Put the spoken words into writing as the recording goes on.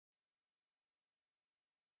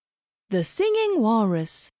The Singing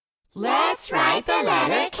Walrus. Let's write the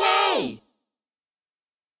letter K.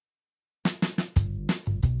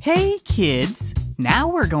 Hey kids, now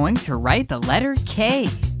we're going to write the letter K,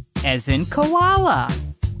 as in koala.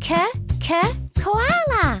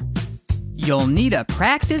 Koala. You'll need a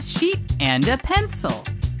practice sheet and a pencil.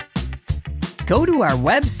 Go to our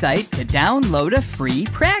website to download a free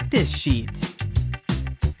practice sheet.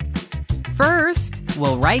 First,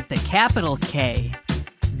 we'll write the capital K.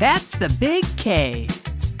 That's the big K.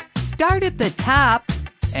 Start at the top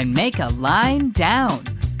and make a line down.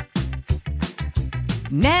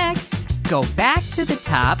 Next, go back to the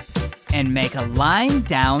top and make a line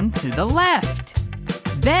down to the left.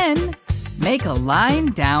 Then, make a line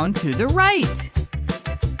down to the right.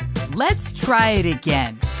 Let's try it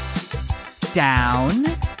again. Down,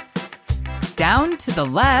 down to the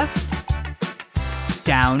left,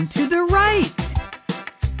 down to the right.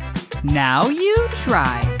 Now you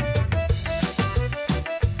try.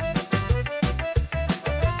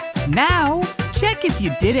 Now, check if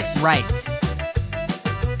you did it right.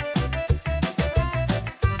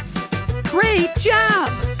 Great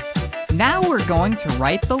job! Now we're going to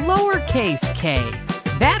write the lowercase k.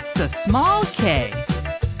 That's the small k.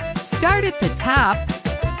 Start at the top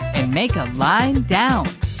and make a line down.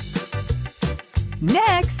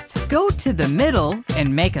 Next, go to the middle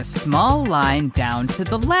and make a small line down to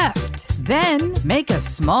the left. Then, make a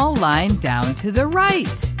small line down to the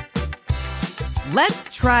right.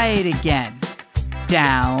 Let's try it again.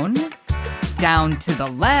 Down, down to the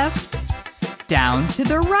left, down to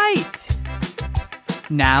the right.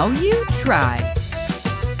 Now you try.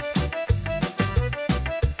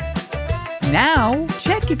 Now,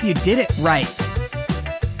 check if you did it right.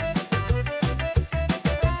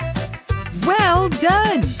 Well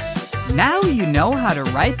done! Now you know how to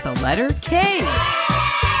write the letter K.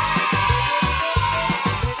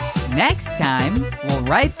 Next time, we'll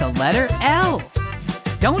write the letter L.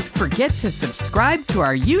 Don't forget to subscribe to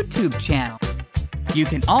our YouTube channel. You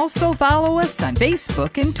can also follow us on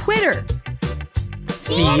Facebook and Twitter.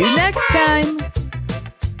 See you next time!